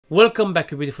Welcome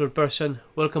back, you beautiful person.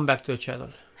 Welcome back to the channel.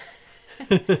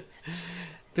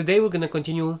 Today we're gonna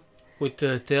continue with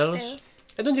Tales.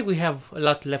 I don't think we have a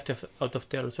lot left out of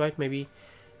Tales, right? Maybe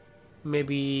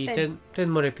 10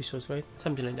 more episodes, right?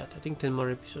 Something like that. I think 10 more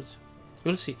episodes.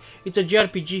 We'll see. It's a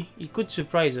JRPG. It could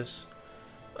surprise us.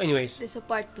 Anyways. There's a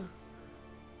part 2.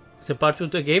 It's a part 2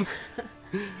 of the game.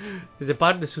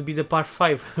 This will be the part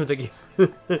 5 of the game.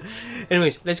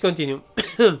 Anyways, let's continue.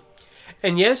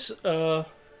 And yes,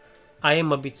 I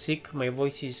am a bit sick. My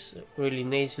voice is really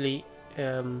nasally.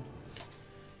 I'm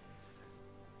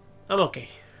okay.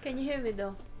 Can you hear me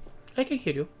though? I can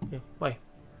hear you. Yeah. Why?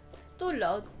 It's too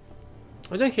loud.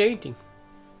 I don't hear anything.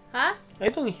 Huh? I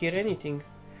don't hear anything.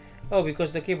 Oh,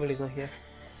 because the cable is not here.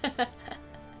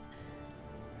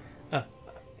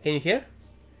 Can you hear?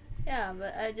 Yeah,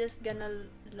 but I just gonna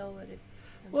lower it.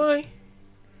 Why?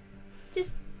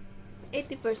 Just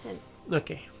 80%.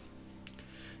 Okay.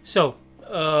 So,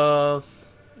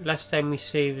 last time we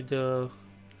saved No,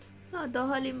 the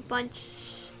Holy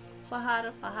Punch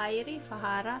Fahara.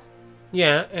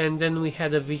 Yeah, and then we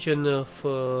had a vision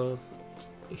of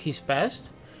his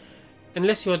past. And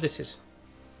let's see what this is.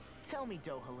 Tell me,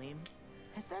 Dohalim,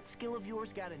 has that skill of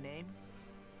yours got a name?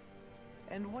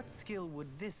 And what skill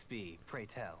would this be, pray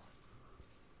tell?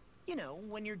 You know,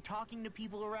 when you're talking to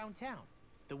people around town.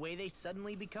 The way they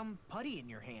suddenly become putty in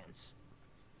your hands.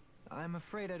 I'm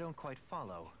afraid I don't quite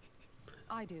follow.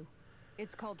 I do.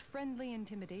 It's called friendly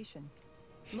intimidation.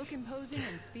 Look imposing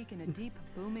and speak in a deep,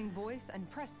 booming voice, and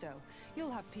presto,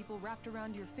 you'll have people wrapped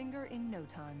around your finger in no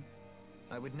time.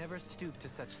 I would never stoop to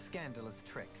such scandalous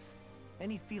tricks.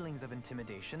 Any feelings of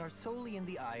intimidation are solely in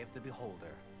the eye of the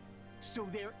beholder. So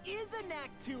there is a knack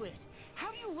to it.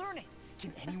 How do you learn it?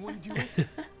 Can anyone do it?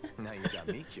 Now you got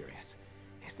me curious.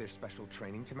 Is there special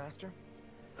training to master?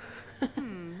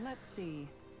 Let's see.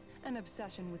 An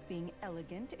obsession with being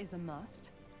elegant is a must.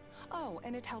 Oh,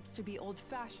 and it helps to be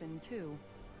old-fashioned, too.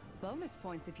 Bonus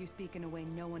points if you speak in a way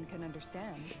no one can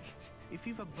understand. If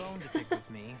you've a bone to pick with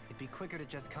me, it'd be quicker to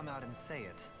just come out and say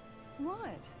it.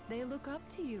 What? They look up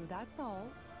to you, that's all.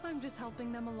 I'm just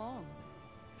helping them along.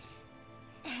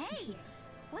 Hey!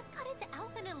 What's got into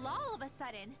Alvin and Law all of a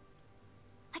sudden?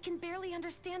 I can barely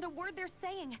understand a word they're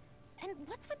saying. And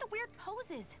what's with the weird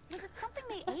poses? Was it something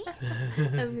they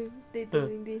ate? I mean, they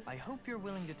doing this. I hope you're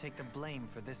willing to take the blame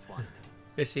for this one.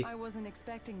 Let's see. I wasn't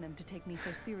expecting them to take me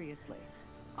so seriously.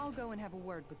 I'll go and have a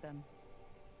word with them.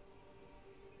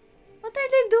 What are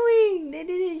they doing? They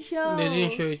didn't show. They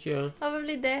didn't show it, yeah.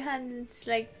 Probably their hands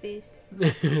like this.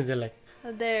 They're like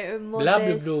They're blah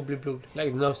modest. blah blah blah blah.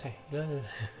 Like no say.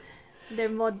 They're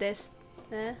modest.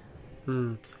 Eh?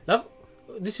 Love.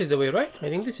 This is the way, right? I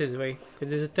think this is the way. Cause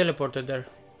there's a teleporter there.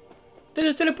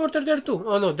 There's a teleporter there too.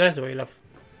 Oh no, that's the way, love.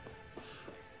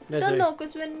 That's the Don't way. know,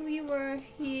 cause when we were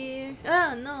here,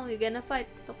 ah no, we're gonna fight.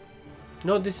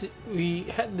 No, this is, we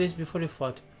had this before we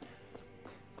fought.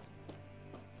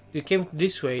 We came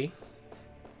this way,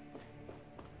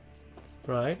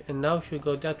 right? And now should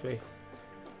go that way.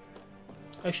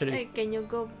 Actually, Hey, can you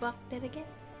go back there again?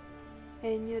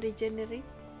 And you regenerate?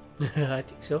 I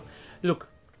think so. Look,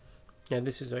 yeah,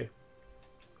 this is the way.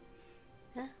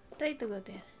 Huh? Try to go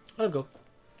there. I'll go.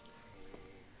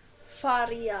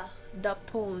 Faria the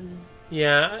Pawn.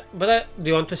 Yeah, but do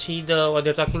you want to see what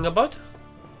they're talking about?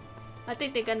 I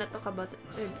think they're gonna talk about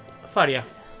Faria.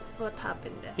 what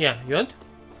happened there. Yeah, you want?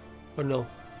 Or no?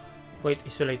 Wait,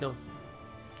 it's too late now.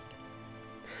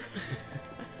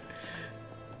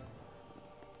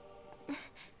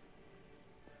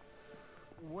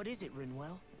 What is it,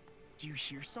 Rinwell? Do you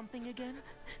hear something again?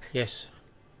 Yes,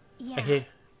 Yeah, I hear. You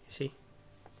see?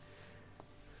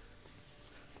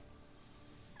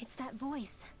 it's that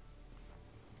voice.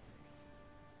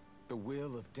 The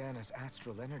will of Dana's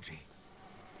astral energy.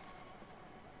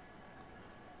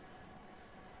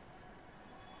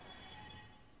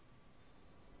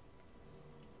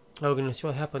 Oh, we're gonna see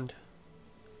what happened.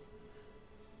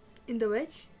 In the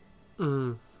wedge?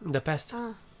 In the past.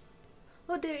 Ah.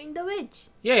 Oh, they're in the wedge.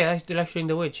 Yeah, yeah, they're actually in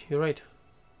the wedge. You're right.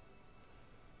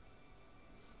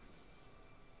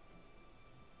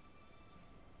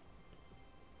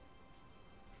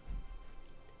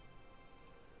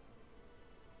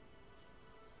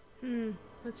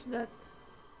 What's that?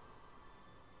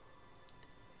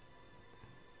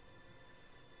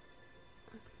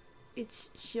 It's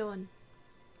Sean.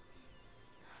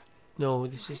 No,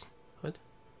 this is what?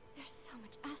 There's so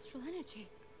much astral energy.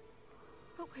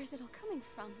 But where's it all coming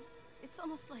from? It's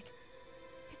almost like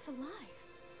it's alive.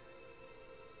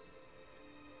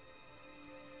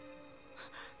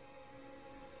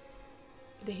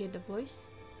 They hear the voice?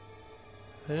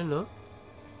 I don't know.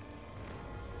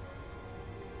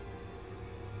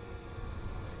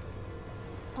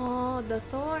 Oh, the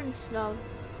thorns, love.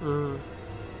 Mm.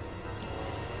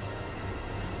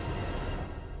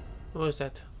 What was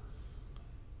that?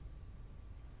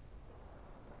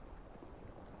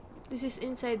 This is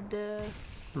inside the...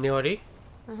 Neori?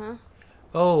 Uh-huh.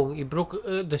 Oh, he broke.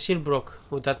 The seal broke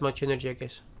with that much energy, I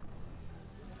guess.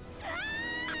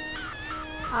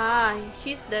 Ah,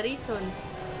 she's the reason.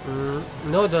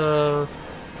 No, the.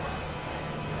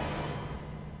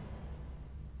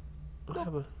 What Look.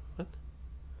 happened? What?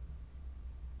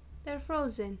 They're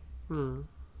frozen. Hmm.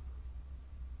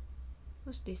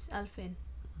 Who's this? Alphen.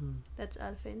 That's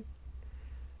Alphen.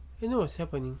 I know what's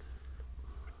happening.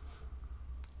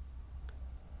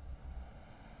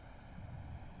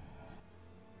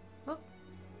 Oh,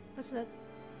 what's that?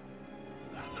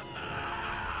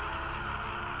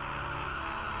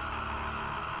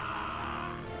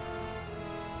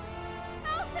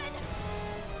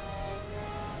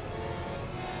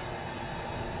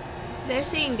 They're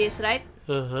seeing this, right?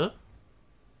 Uh-huh.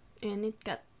 And it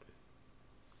got...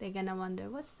 They're gonna wonder,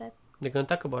 what's that? They're gonna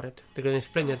talk about it. They're gonna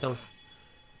explain it now.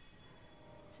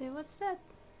 Say, what's that?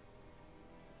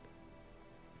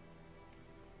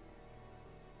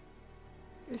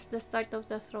 It's the start of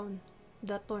the throne.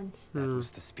 The thorns. That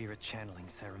was the spirit channeling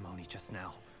ceremony just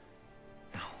now.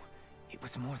 No, it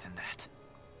was more than that.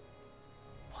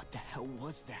 What the hell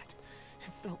was that?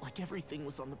 It felt like everything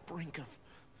was on the brink of...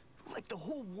 Like the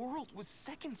whole world was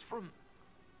seconds from...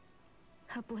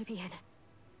 Oblivion.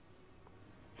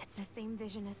 It's the same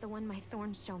vision as the one my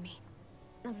thorns show me.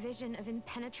 A vision of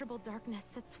impenetrable darkness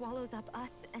that swallows up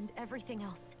us and everything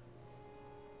else.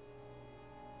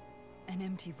 An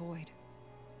empty void.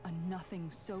 A nothing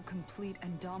so complete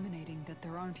and dominating that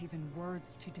there aren't even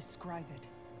words to describe it.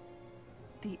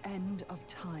 The end of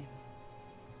time.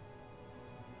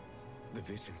 The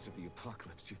visions of the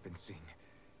apocalypse you've been seeing.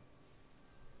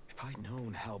 If I'd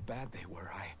known how bad they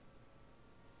were,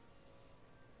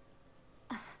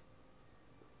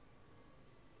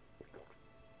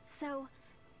 So,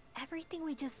 everything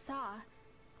we just saw,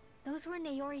 those were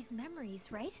Naori's memories,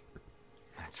 right?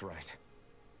 That's right.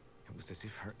 It was as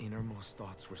if her innermost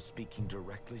thoughts were speaking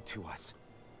directly to us.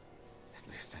 At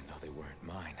least I know they weren't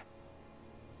mine.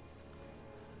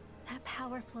 That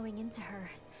power flowing into her,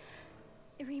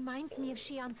 it reminds me of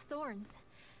Shion's thorns.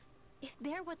 If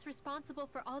they're what's responsible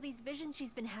for all these visions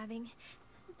she's been having,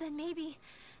 then maybe...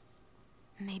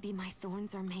 Maybe my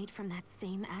thorns are made from that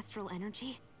same astral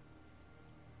energy?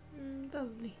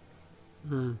 Probably.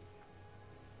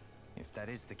 If that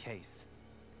is the case,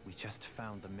 we just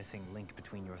found the missing link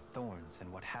between your thorns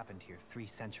and what happened here 3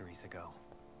 centuries ago.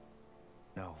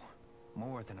 No,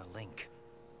 more than a link.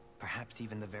 Perhaps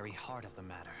even the very heart of the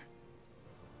matter.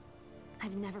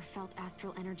 I've never felt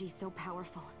astral energy so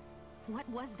powerful. What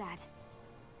was that?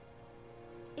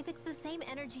 If it's the same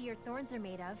energy your thorns are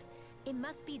made of, it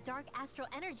must be dark astral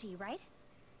energy, right?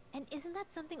 And isn't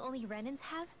that something only Renans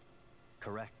have?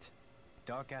 Correct.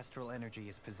 Dark astral energy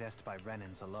is possessed by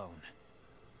Renans alone.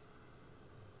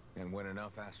 And when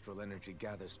enough astral energy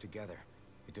gathers together,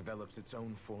 it develops its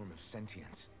own form of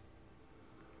sentience.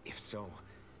 If so,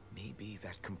 maybe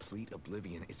that complete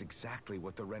oblivion is exactly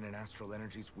what the Renan astral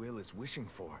energy's will is wishing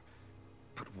for.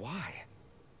 But why?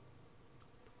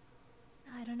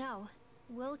 I don't know.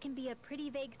 Will can be a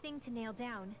pretty vague thing to nail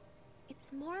down.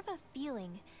 It's more of a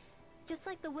feeling, just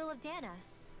like the will of Dana.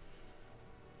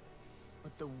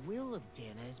 But the will of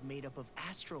Dana is made up of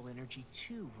astral energy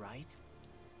too, right?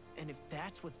 And if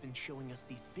that's what's been showing us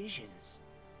these visions...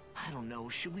 I don't know,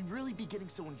 should we really be getting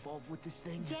so involved with this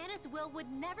thing? Dana's will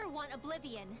would never want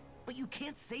oblivion. But you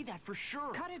can't say that for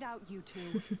sure. Cut it out, you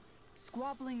two.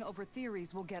 Squabbling over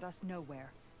theories will get us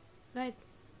nowhere. Right.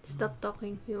 Stop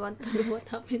talking. We want to know what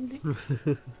happened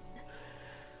next.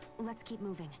 Let's keep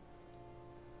moving.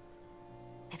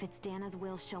 If it's Dana's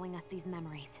will showing us these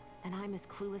memories, then I'm as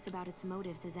clueless about its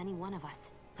motives as any one of us.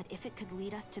 But if it could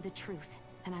lead us to the truth,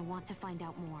 then I want to find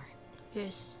out more.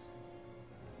 Yes.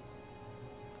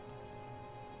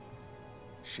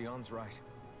 Shion's right.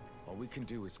 All we can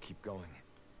do is keep going.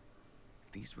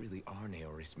 If these really are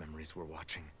Naori's memories we're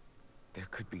watching, there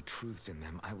could be truths in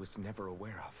them I was never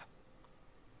aware of.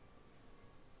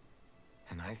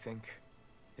 And I think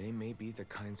they may be the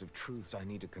kinds of truths I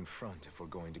need to confront if we're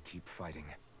going to keep fighting.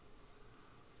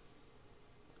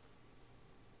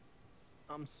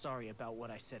 I'm sorry about what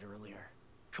I said earlier.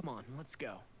 Come on, let's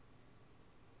go.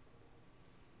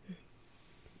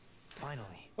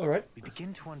 Finally, Alright. we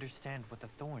begin to understand what the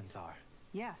thorns are.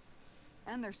 Yes,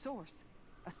 and their source.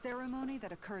 A ceremony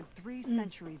that occurred 3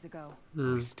 centuries ago.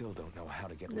 We still don't know how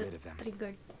to get rid of them.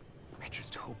 Triggered. I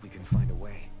just hope we can find a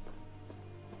way.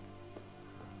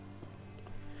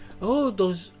 Oh,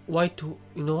 those white... You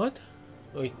know what?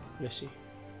 Wait, let's see.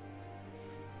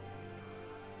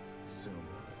 Soon,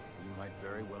 we might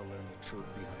very well learn the truth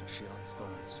behind Shion's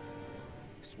thorns,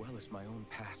 as well as my own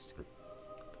past.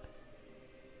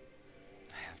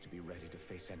 I have to be ready to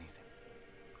face anything.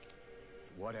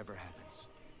 Whatever happens.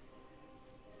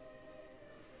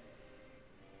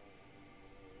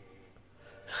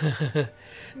 I'm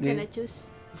gonna choose.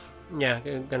 Yeah,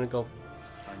 gonna go.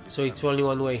 I'm So it's determined only to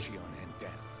one save way. Shion and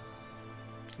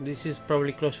Dan. This is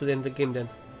probably close to the end of the game then,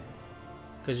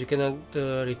 because you cannot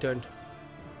return.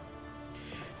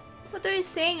 What are you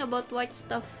saying about white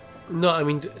stuff? No, I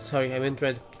mean, sorry, I meant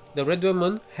red. The red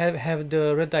women have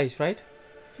the red eyes, right?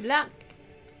 Black.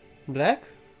 Black?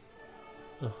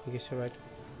 Oh, I guess you're right.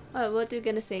 Oh, what are you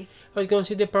gonna say? I was gonna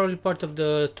say they're probably part of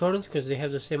the Thorns because they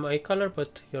have the same eye color,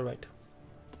 but you're right.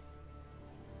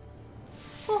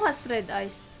 Who has red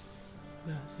eyes?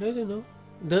 I don't know.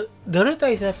 The red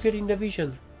eyes appear in the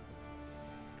vision.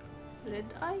 Red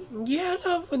eye? Yeah,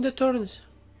 love, in the Thorns.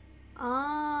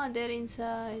 Ah, they're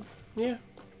inside. Yeah,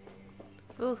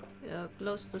 Oh, you're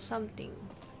close to something.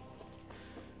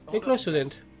 you're close to the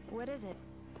end. What is it?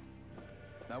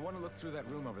 I want to look through that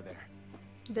room over there.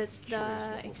 That's Curious what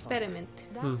the we'll experiment.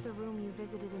 That's the room you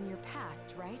visited in your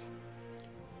past, right?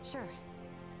 Sure.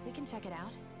 We can check it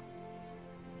out.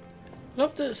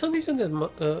 Love, the sound isn't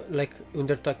that like when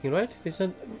they're talking, right? It's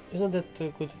not that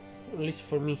good, at least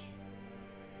for me.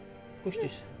 Push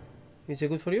this. Is it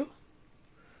good for you?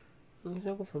 No, it's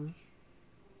not good for me.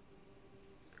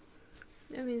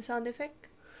 I mean, sound effect?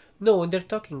 No, when they're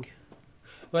talking.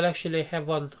 Well, actually, I have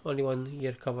only one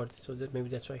ear covered, so that maybe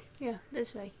that's why. Yeah,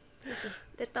 that's why. Okay.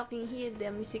 They're talking here, the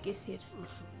music is here.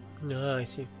 Ah, I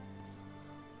see.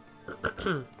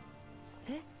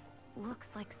 This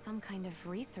looks like some kind of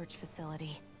research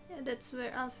facility. Yeah, that's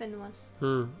where Alphen was.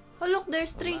 Hmm. Oh, look,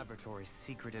 there's The three. laboratory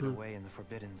secreted away in the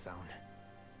Forbidden Zone.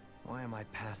 Why am I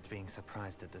past being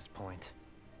surprised at this point?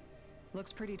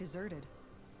 Looks pretty deserted.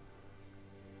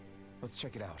 Let's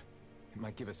check it out. It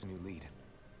might give us a new lead.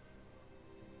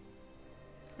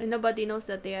 And nobody knows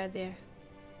that they are there.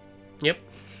 Yep.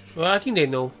 Well, I think they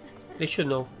know. They should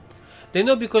know. They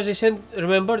know because they sent.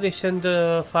 Remember, they sent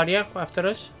Faria after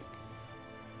us.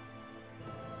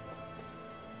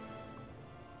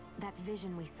 That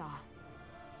vision we saw.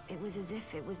 It was as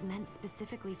if it was meant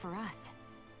specifically for us.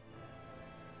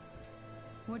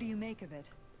 What do you make of it?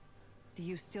 Do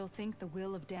you still think the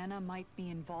will of Dana might be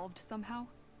involved somehow?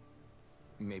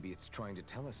 Maybe it's trying to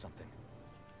tell us something.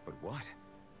 But what?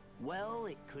 Well,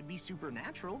 it could be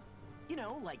supernatural. You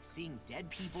know, like seeing dead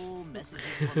people, messages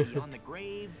from beyond the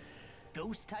grave,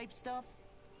 ghost type stuff.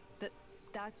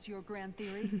 That's your grand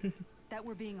theory? That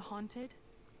we're being haunted?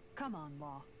 Come on,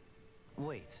 Law.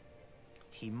 Wait.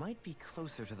 He might be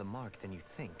closer to the mark than you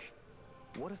think.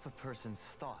 What if a person's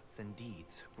thoughts and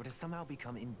deeds were to somehow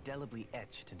become indelibly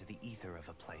etched into the ether of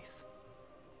a place?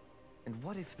 And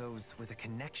what if those with a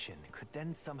connection could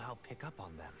then somehow pick up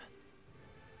on them?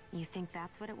 You think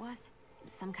that's what it was?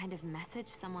 Some kind of message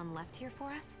someone left here for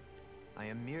us? I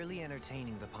am merely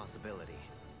entertaining the possibility.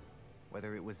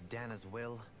 Whether it was Dana's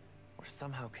will, or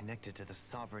somehow connected to the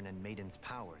Sovereign and Maiden's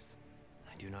powers,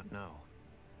 I do not know.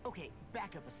 Okay,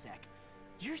 back up a sec.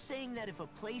 You're saying that if a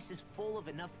place is full of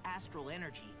enough astral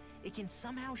energy, it can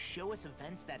somehow show us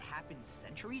events that happened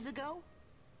centuries ago?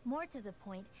 More to the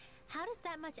point, how does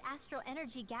that much astral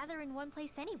energy gather in one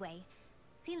place anyway?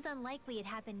 Seems unlikely it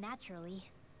happened naturally.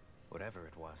 Whatever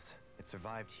it was, it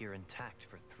survived here intact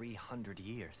for 300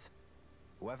 years.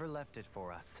 Whoever left it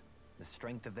for us, the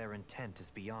strength of their intent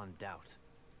is beyond doubt.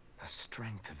 The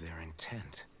strength of their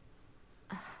intent.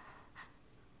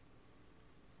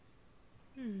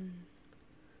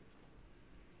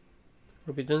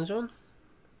 Forbidden Zone?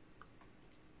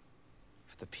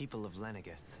 For the people of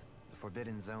Lenegis, the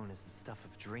Forbidden Zone is the stuff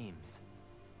of dreams.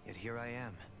 Yet here I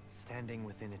am, standing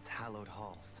within its hallowed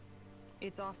halls.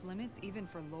 It's off limits even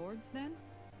for lords, then?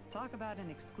 Talk about an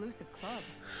exclusive club.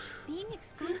 Being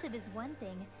exclusive is one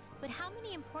thing, but how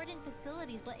many important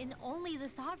facilities let in only the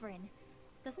Sovereign?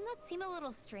 Doesn't that seem a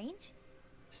little strange?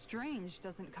 Strange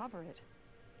doesn't cover it.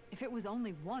 If it was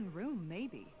only one room,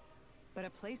 maybe. But a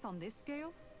place on this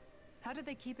scale? How did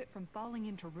they keep it from falling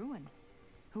into ruin?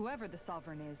 Whoever the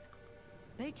Sovereign is,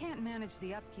 they can't manage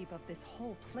the upkeep of this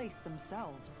whole place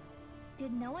themselves.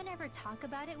 Did no one ever talk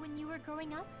about it when you were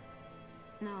growing up?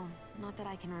 No, not that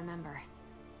I can remember.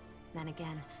 Then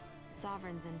again,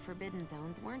 Sovereigns and Forbidden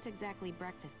Zones weren't exactly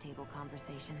breakfast table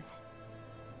conversations.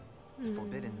 The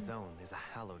Forbidden Zone is a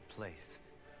hallowed place,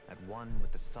 at one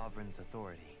with the Sovereign's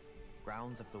authority.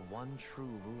 Grounds of the one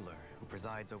true ruler who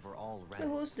presides over all So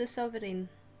realms. who's the Sovereign?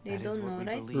 They That is don't what know, we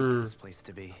right? believe this place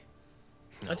to be.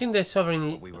 I think the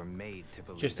sovereign What we were made to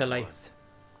believe just a it lie. was.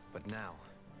 But now,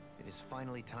 it is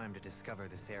finally time to discover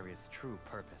this area's true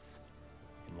purpose,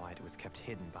 and why it was kept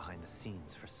hidden behind the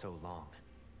scenes for so long.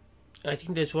 I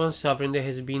think there's one sovereign that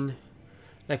has been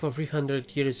like for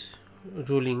 300 years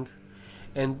ruling,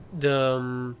 and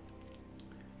the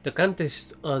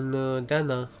contest on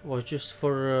Dana was just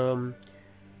for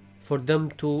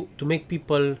them to make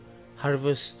people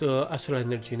harvest astral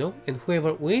energy, you know, and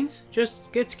whoever wins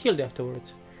just gets killed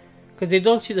afterwards, because they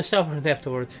don't see the sovereign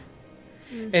afterwards,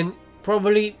 and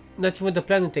probably not even the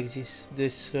planet exists.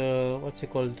 This what's it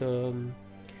called?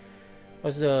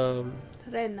 What's the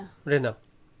Rena. Rena?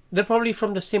 They're probably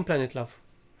from the same planet, love.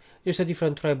 Just a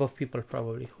different tribe of people,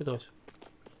 probably. Who knows?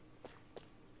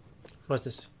 What's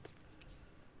this?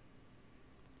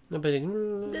 Nobody.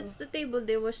 That's the table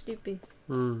they were sleeping.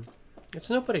 It's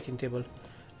an operating table.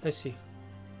 Let's see.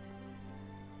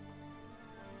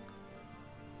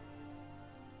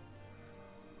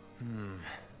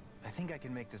 I think I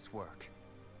can make this work.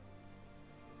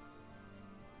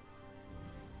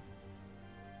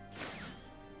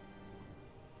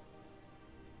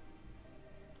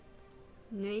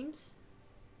 Names?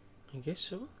 I guess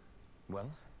so. Well,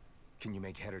 can you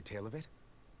make head or tail of it?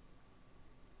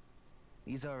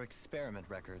 These are experiment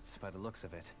records by the looks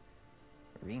of it.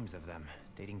 Reams of them,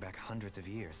 dating back hundreds of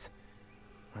years.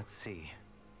 Let's see.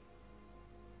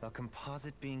 A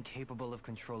composite being capable of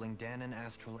controlling Danon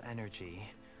astral energy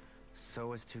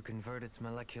so as to convert its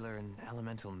molecular and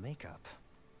elemental makeup.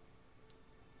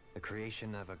 The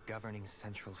creation of a governing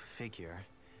central figure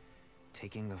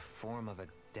taking the form of a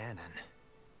Danon.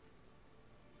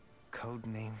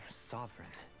 Codename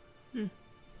Sovereign.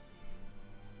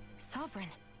 Sovereign.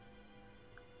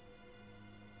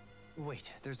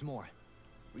 Wait, there's more.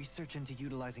 Research into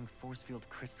utilizing force field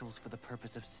crystals for the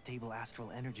purpose of stable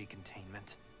astral energy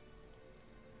containment.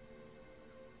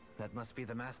 That must be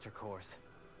the master cores.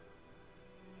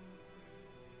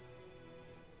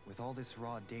 With all this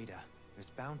raw data, there's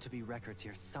bound to be records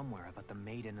here somewhere about the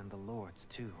Maiden and the Lords,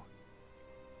 too.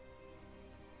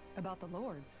 About the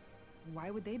Lords?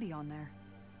 Why would they be on there?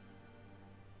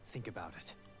 Think about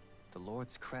it. The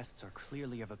Lord's crests are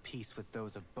clearly of a piece with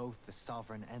those of both the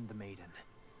Sovereign and the Maiden.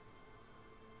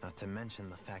 Not to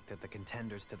mention the fact that the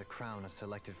contenders to the crown are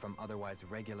selected from otherwise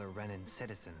regular Renan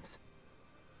citizens.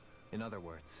 In other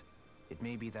words, it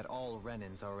may be that all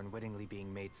Renans are unwittingly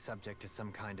being made subject to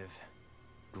some kind of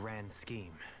grand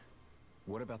scheme.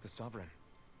 What about the Sovereign?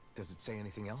 Does it say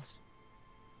anything else?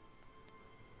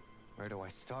 Where do I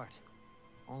start?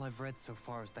 All I've read so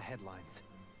far is the headlines.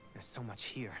 There's so much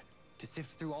here. To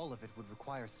sift through all of it would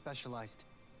require specialized...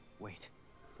 Wait.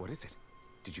 What is it?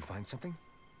 Did you find something?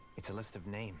 It's a list of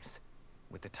names,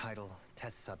 with the title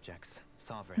Test Subjects,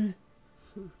 Sovereign.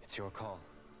 It's your call.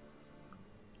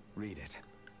 Read it.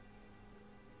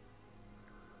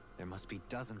 There must be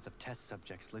dozens of test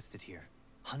subjects listed here.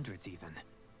 Hundreds even.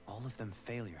 All of them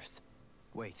failures.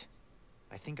 Wait.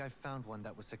 I think I've found one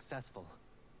that was successful.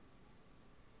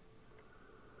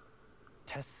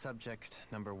 Test subject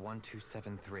number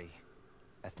 1273.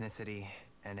 Ethnicity,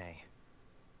 NA.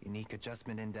 Unique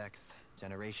adjustment index,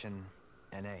 generation,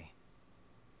 NA.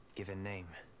 Given name,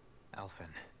 Alphen.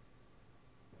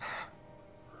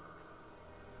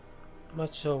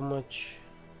 Not so much.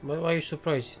 Why are you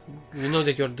surprised? You know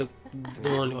that you're the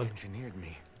only one. Engineered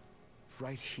me.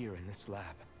 Right here in this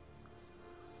lab.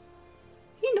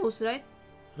 He knows, right?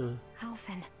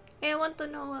 Alphen. Hey, I want to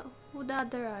know who the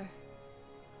other are.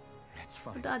 It's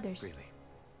fine. The others. Really.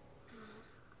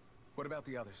 What about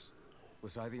the others?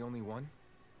 Was I the only one?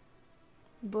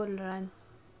 Volran.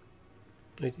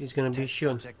 It's gonna be Test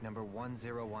shown. subject number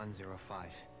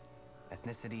 10105.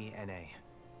 Ethnicity, NA.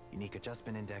 Unique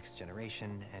adjustment index,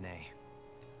 generation, NA.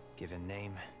 Given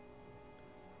name,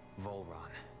 Volron.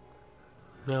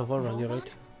 Yeah, Volran, you're right.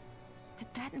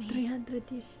 But that means 300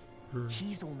 years.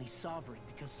 He's only sovereign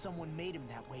because someone made him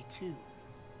that way too.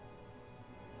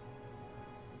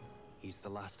 He's the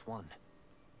last one.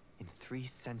 In 3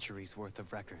 centuries worth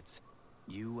of records,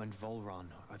 you and Volron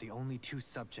are the only 2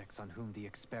 subjects on whom the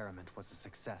experiment was a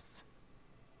success.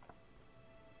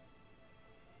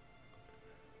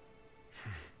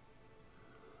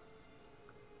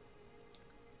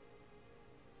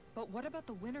 But what about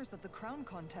the winners of the crown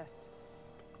contests?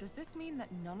 Does this mean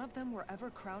that none of them were ever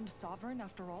crowned sovereign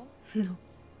after all? No.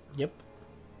 Yep.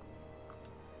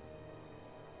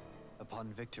 Upon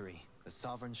victory, the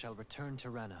Sovereign shall return to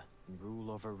Rena and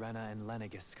rule over Rena and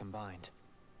Lenegis combined.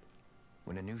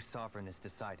 When a new Sovereign is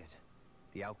decided,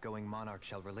 the outgoing monarch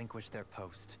shall relinquish their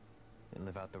post and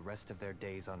live out the rest of their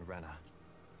days on Rena.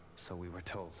 So we were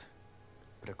told.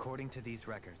 But according to these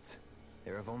records,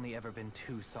 There have only ever been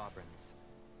two sovereigns,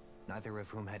 neither of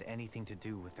whom had anything to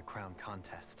do with the crown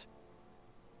contest.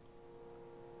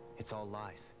 It's all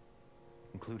lies,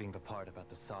 including the part about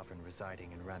the sovereign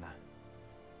residing in Rena.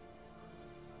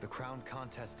 The crown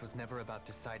contest was never about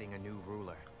deciding a new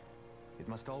ruler. It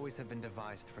must always have been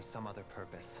devised for some other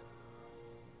purpose.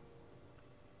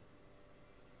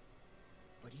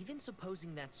 But even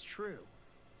supposing that's true,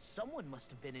 someone must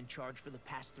have been in charge for the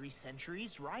past 3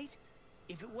 centuries, right?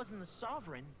 If it wasn't the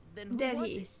Sovereign, then who There was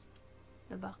he it? is.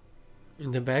 The back.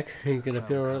 In the back, he can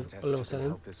appear all Contest of a has been sudden.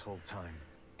 held this whole time,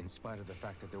 in spite of the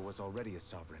fact that there was already a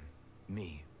sovereign.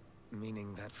 Me.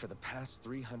 Meaning that for the past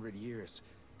 300 years,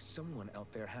 someone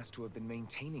out there has to have been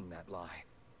maintaining that lie.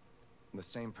 The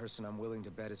same person I'm willing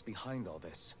to bet is behind all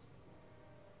this.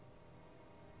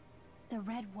 The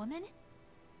Red Woman?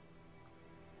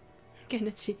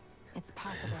 Cannot see. It's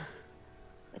possible.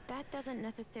 But that doesn't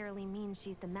necessarily mean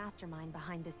she's the mastermind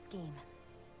behind this scheme.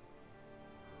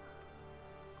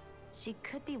 She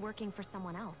could be working for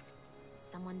someone else.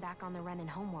 Someone back on the Renan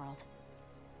homeworld.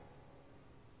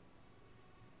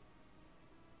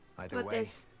 Either What way,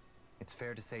 else? it's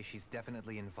fair to say she's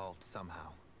definitely involved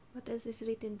somehow. What else is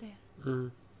written there?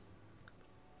 Mm.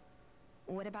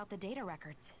 What about the data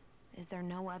records? Is there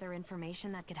no other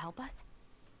information that could help us?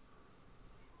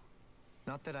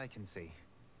 Not that I can see.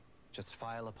 Just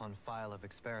file upon file of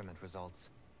experiment results.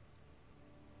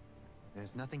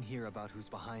 There's nothing here about who's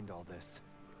behind all this,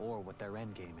 or what their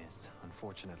endgame is,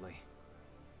 unfortunately.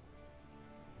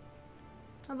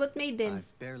 How about Maiden?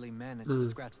 I've barely managed to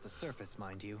scratch the surface,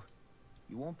 mind you.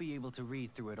 You won't be able to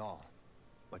read through it all,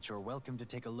 but you're welcome to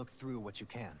take a look through what you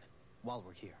can, while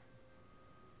we're here.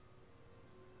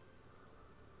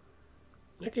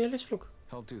 Okay, let's look.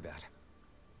 I'll do that.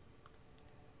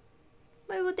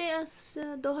 Why would they ask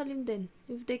Dohalim then,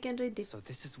 if they can read it? So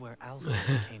this is where Alpha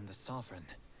became the Sovereign.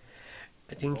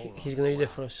 I think he's gonna read it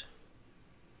for us.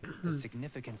 The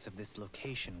significance of this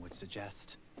location would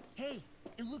suggest... Hey,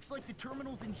 it looks like the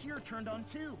terminals in here turned on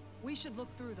too. We should look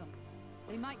through them.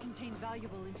 They might contain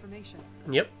valuable information.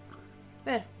 Yep,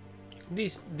 Where?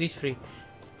 these 3.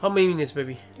 How many minutes,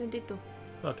 baby? 22.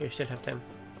 Okay, we still have time.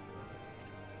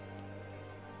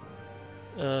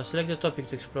 Select the topic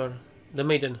to explore. The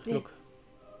Maiden. Yeah. Look.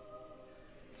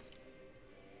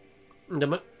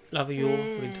 Love you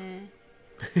read.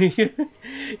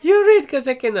 You read, cause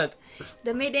I cannot.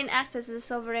 The Maiden acts as the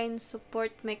sovereign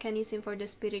support mechanism for the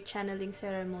spirit channeling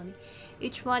ceremony.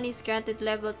 Each one is granted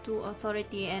level 2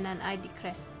 authority and an ID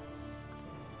crest.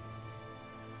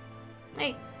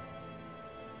 Hey!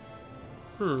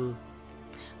 A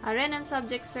Renan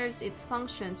subject serves its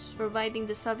functions, providing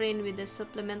the sovereign with the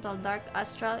supplemental dark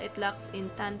astral it lacks in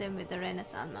tandem with the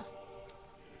Rena's Alma.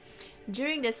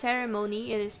 During the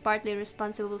ceremony, it is partly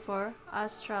responsible for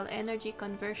astral energy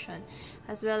conversion,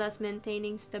 as well as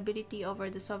maintaining stability over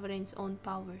the sovereign's own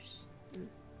powers.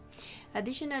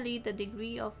 Additionally, the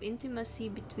degree of intimacy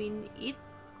between it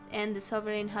and the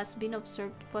sovereign has been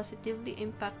observed to positively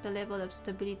impact the level of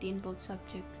stability in both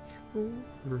subjects.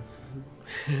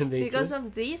 Because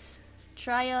of this,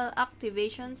 trial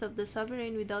activations of the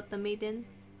sovereign without the maiden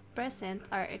present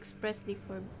are expressly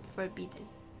forbidden.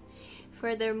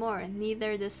 Furthermore,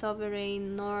 neither the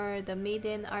sovereign nor the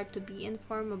maiden are to be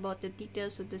informed about the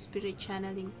details of the spirit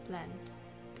channeling plan.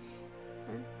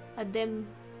 Addendum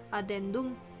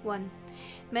 1.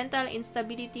 Mental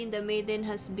instability in the maiden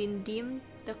has been deemed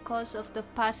the cause of the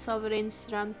past sovereign's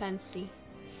rampancy.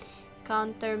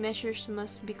 Countermeasures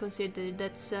must be considered.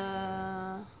 That's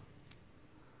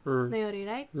Nayori,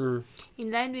 right?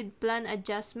 In line with plan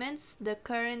adjustments, the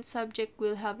current subject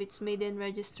will have its maiden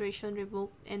registration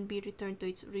revoked and be returned to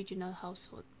its original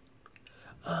household.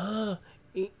 There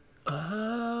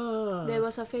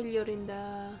was a failure in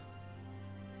the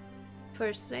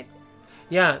first, right?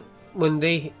 Yeah, when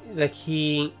they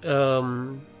he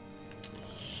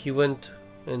went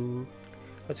and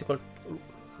what's it called?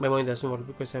 My mind doesn't work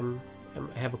because I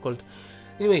have a cold.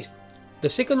 Anyways, the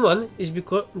second one is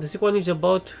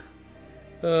about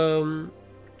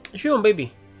Shion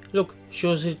baby. Look, she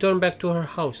was returned back to her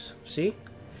house. See,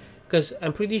 because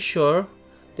I'm pretty sure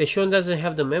that Shion doesn't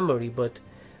have the memory, but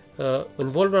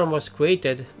when Wolverine was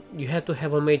created, you had to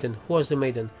have a maiden. Who was the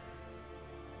maiden?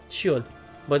 Shion.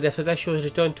 But after that, she was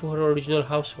returned to her original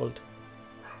household.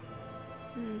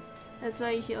 That's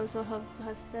why she also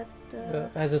has that.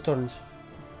 Has the thorns.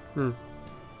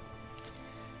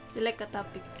 Select a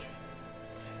topic.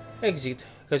 Exit,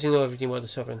 because you know everything about the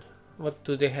Sovereign. What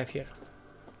do they have here?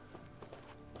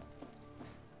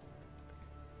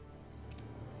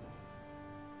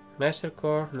 Master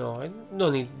Core? No, I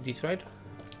don't need this, right?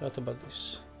 What about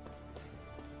this?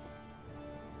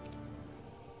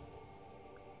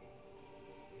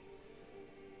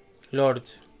 Lord.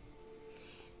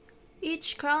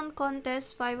 Each crown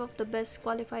contest, 5 of the best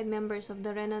qualified members of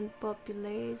the Renan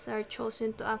populace are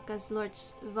chosen to act as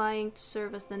lords, vying to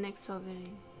serve as the next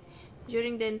sovereign.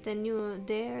 During their tenure,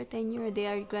 they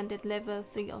are granted level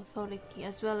 3 authority,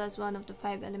 as well as one of the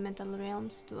 5 elemental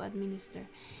realms to administer,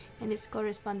 and its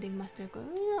corresponding master core.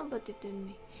 Oh, but it didn't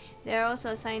me. They are also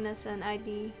assigned as an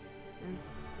ID.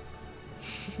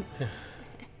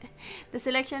 The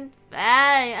selection.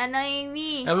 Annoying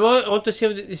me. I want to see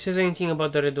if it says anything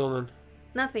about the Red Woman.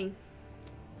 Nothing.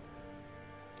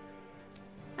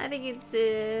 I think it's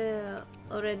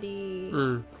already.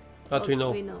 What we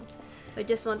know. I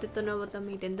just wanted to know about the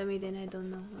maiden. The maiden, I don't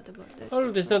know what about that.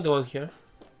 Oh, there's not the one here.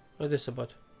 What's this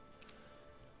about?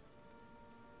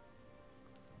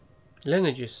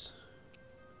 Lineages.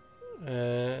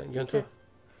 You want to?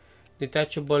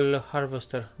 Detachable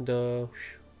harvester. The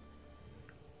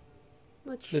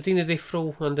thing that they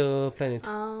throw on the planet.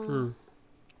 Oh.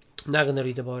 Not gonna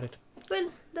read about it.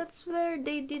 Well, that's where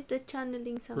they did the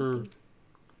channeling something.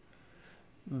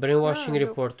 Brainwashing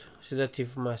report.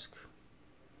 Sedative mask.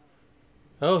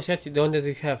 Oh, the one that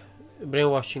we have.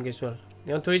 Brainwashing as well.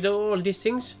 You want to read all these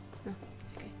things? No,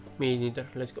 it's okay. Me neither.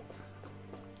 Let's go.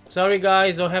 Sorry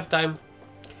guys, don't have time.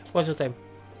 What's the time?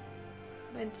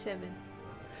 27.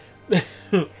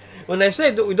 When I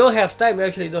said we don't have time, we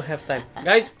actually don't have time.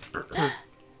 Guys,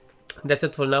 that's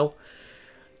it for now.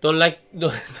 Don't like...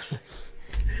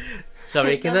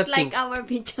 Sorry, I cannot don't like our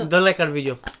video. Don't like our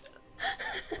video.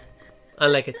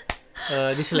 Unlike it.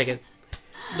 Dislike it.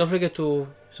 Don't forget to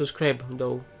subscribe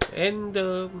though. And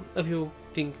if you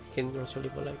think, you can also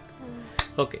leave a like.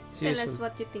 Okay, see you soon. Tell us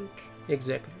what you think.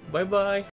 Exactly. Bye bye.